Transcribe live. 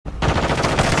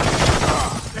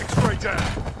leader!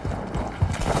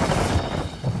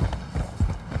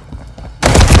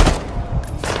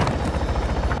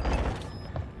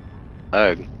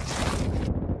 Ugh.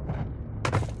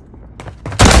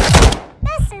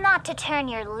 Best not to turn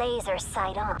your laser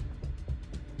sight on.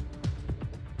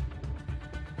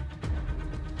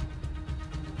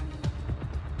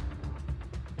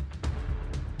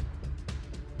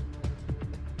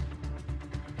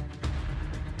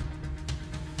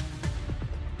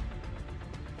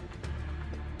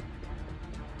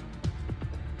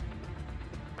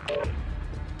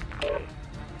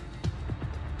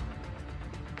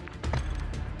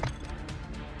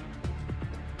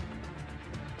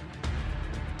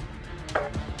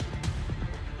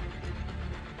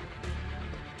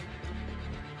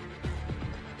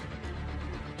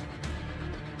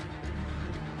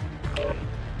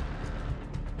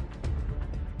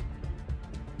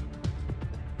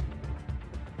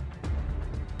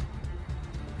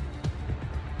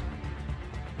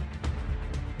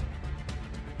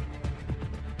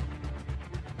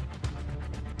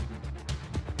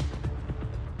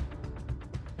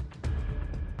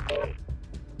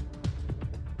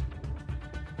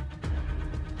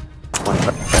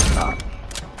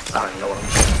 I don't even know what I'm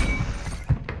saying.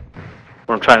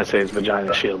 What I'm trying to say is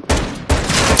vagina shield.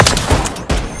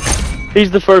 He's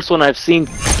the first one I've seen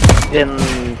in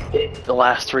the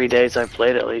last 3 days I've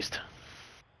played, at least.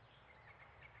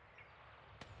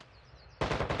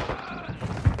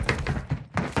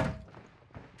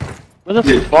 Where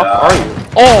the fuck are you?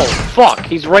 Oh, fuck!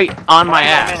 He's right on my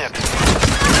ass.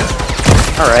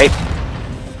 Alright.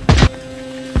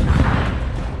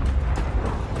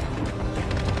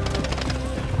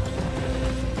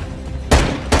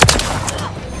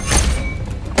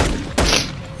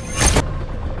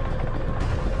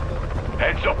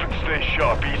 Heads up and stay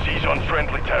sharp. EZ's on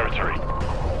friendly territory.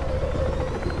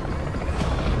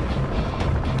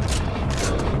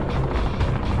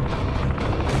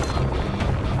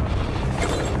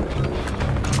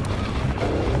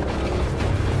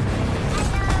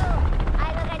 I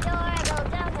look adorable,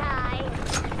 don't I?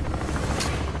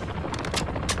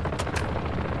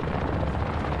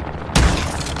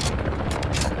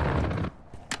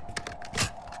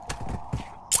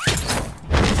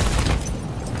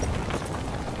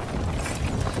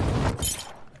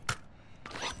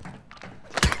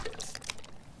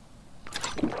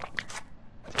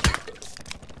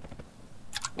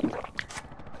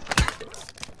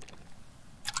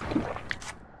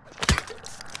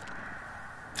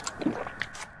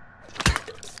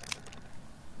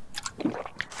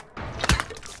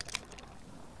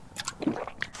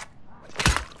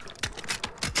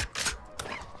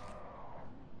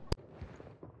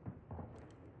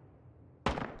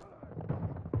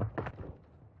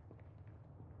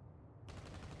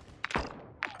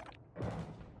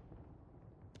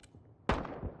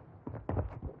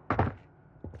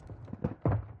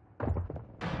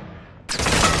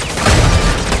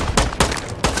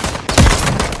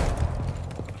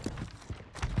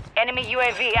 Enemy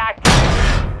UAV active.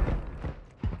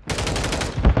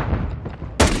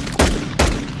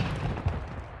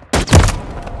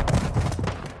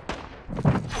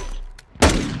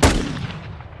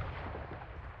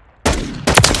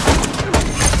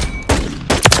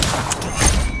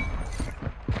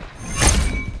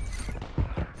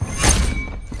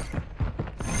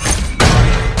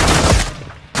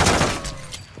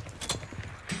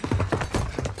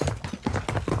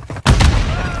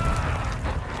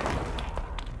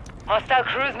 Hostile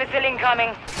cruise missile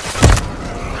incoming.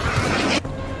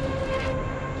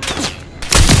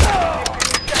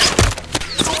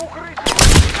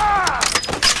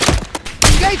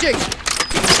 Engaging!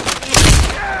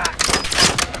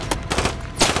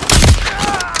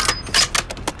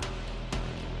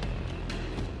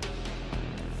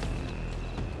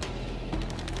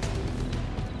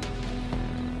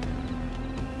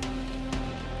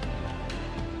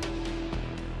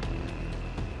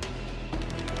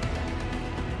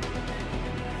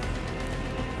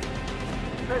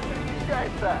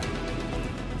 Защищается!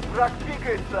 Враг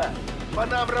двигается! По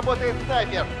нам работает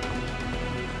снайпер!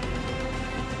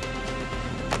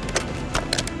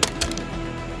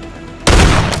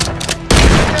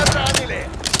 Меня ранили!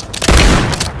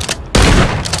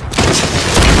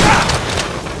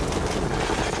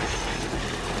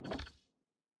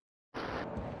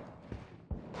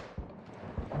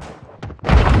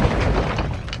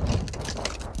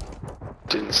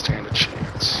 Didn't stand a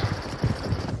chance.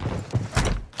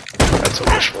 That's a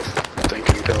wishful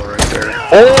thinking kill right there.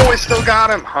 Oh, we still got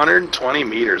him! 120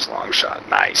 meters long shot.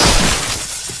 Nice.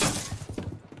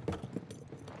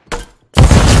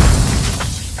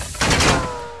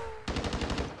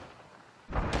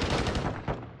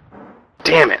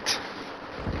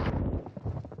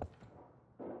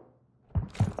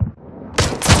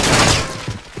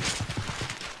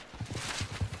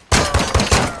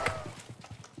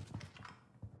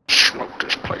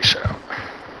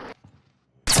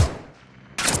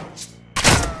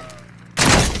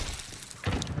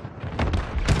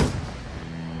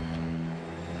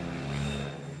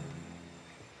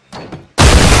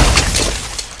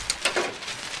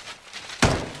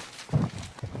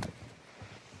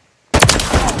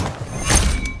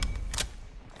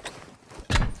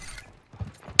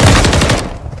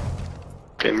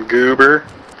 Fucking goober.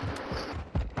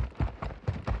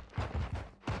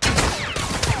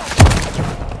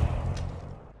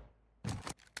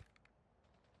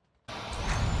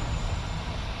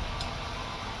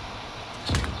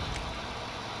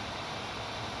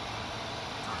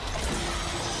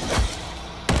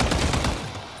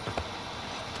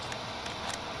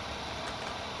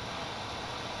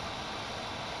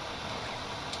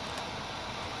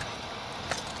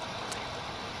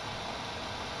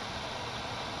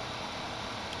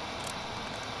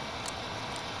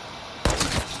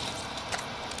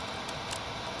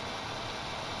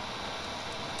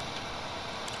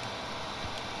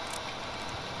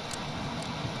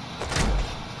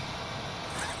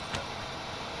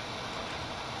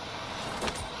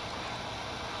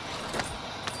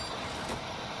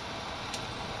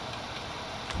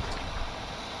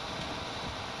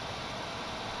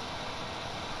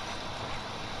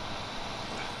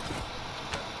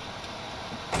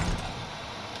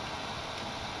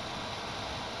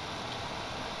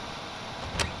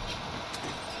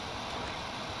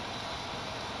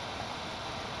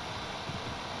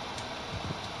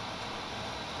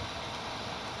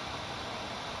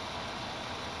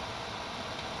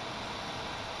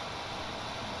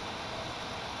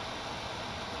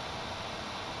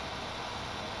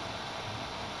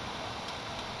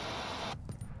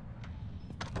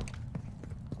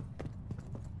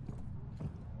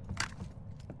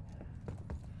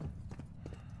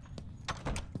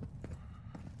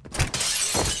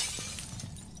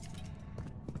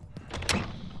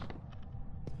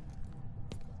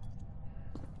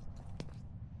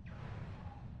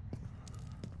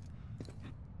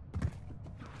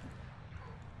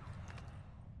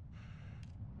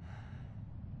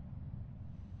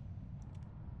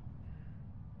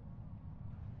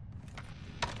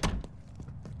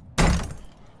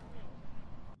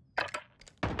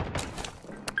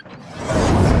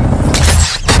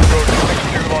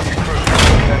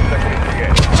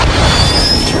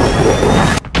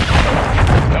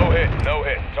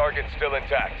 Still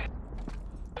intact.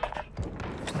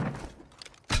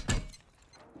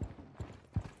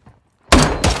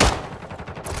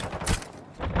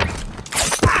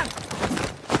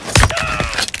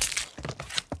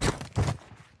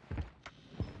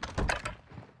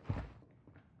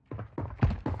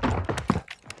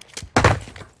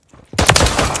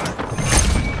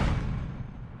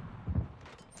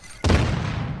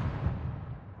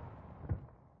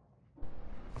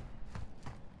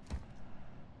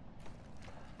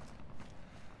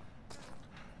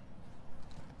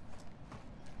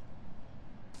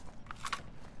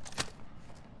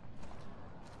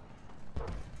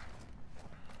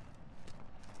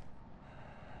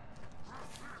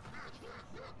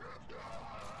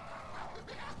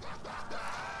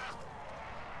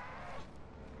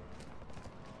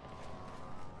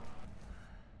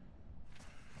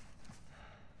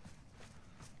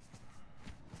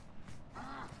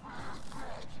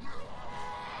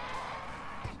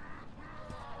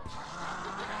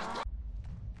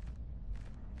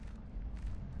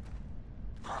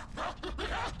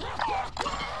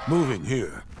 Moving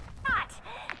here. Not.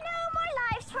 No more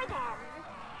lives for them.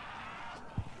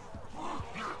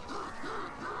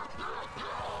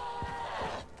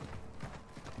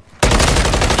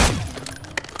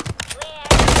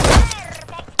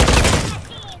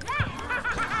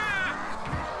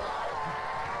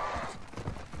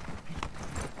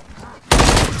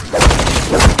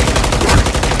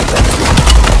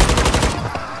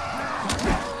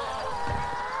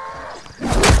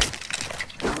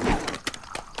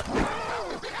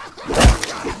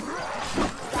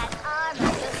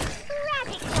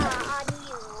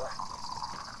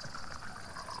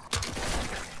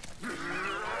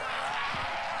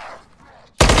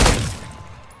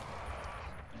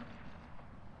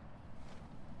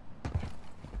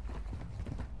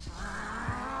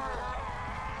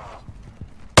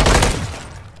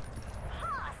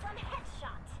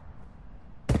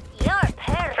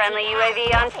 Friendly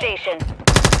UAV on station.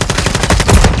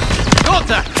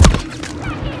 Contact!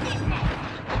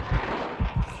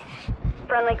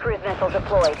 Friendly cruise missile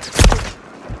deployed.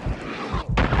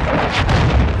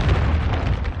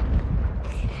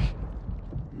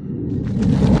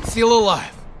 Still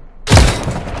alive.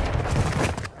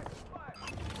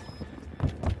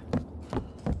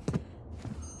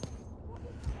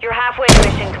 You're halfway to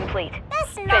mission complete.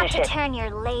 Best not Finish to it. turn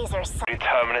your laser sight.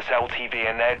 Terminus LTV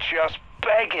and they're just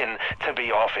begging to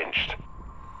be off-inched.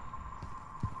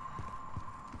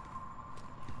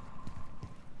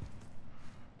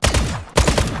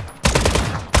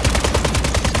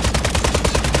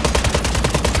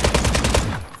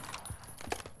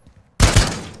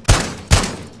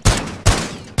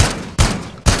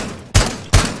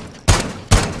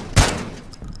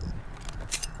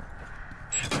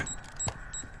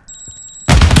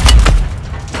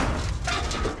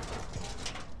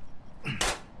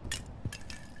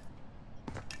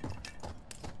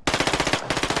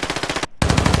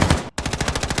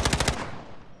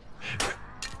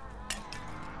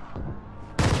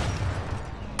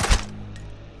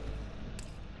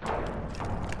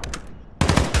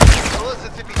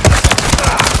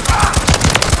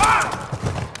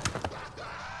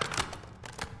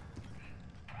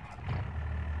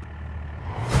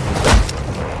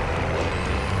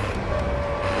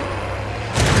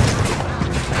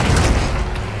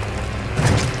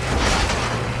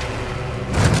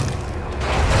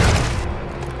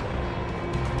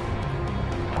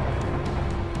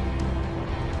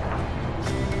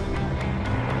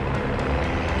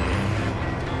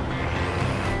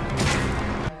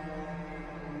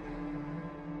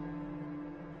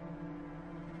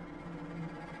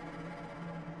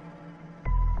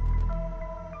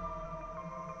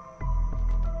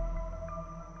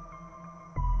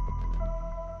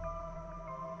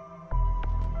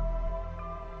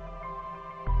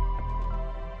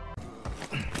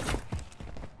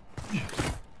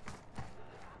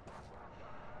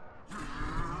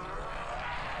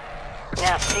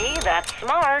 Now see, that's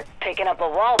smart. Picking up a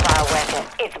wall bioweapon.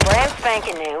 It's brand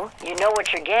spanking new, you know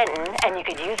what you're getting, and you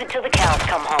could use it till the cows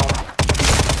come home.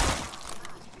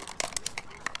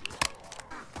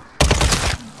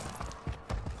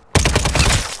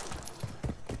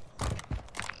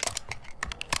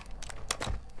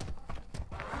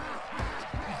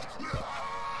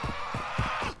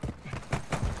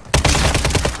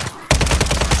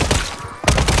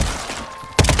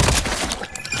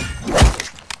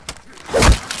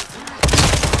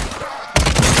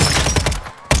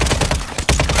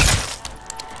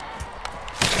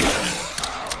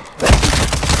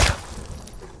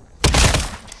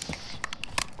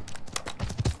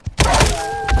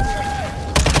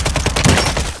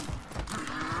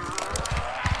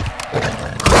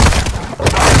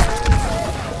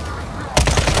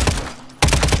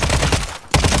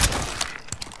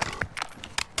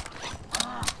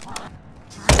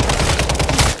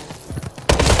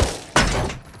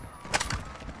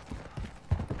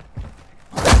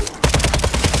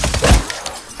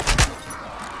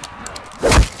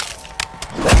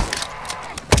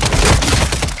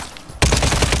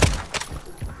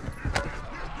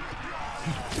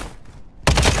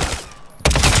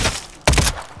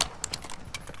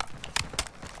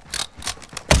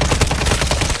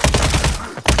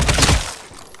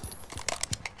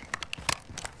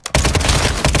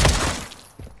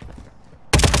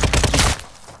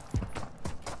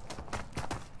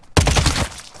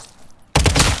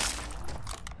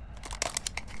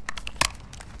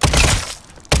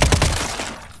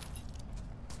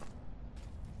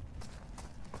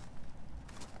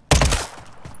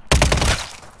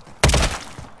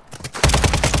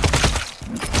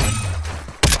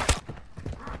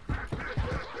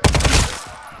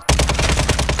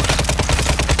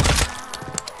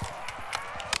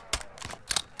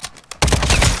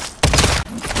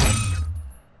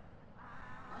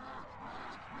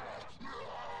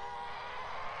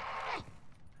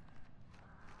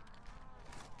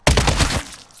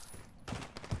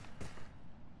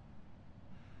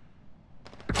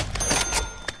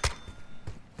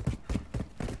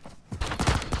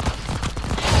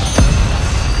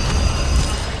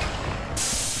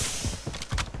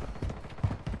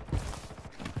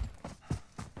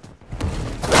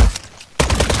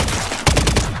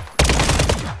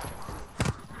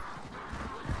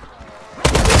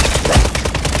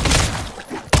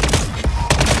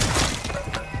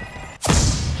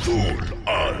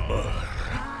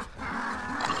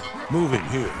 Moving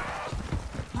here.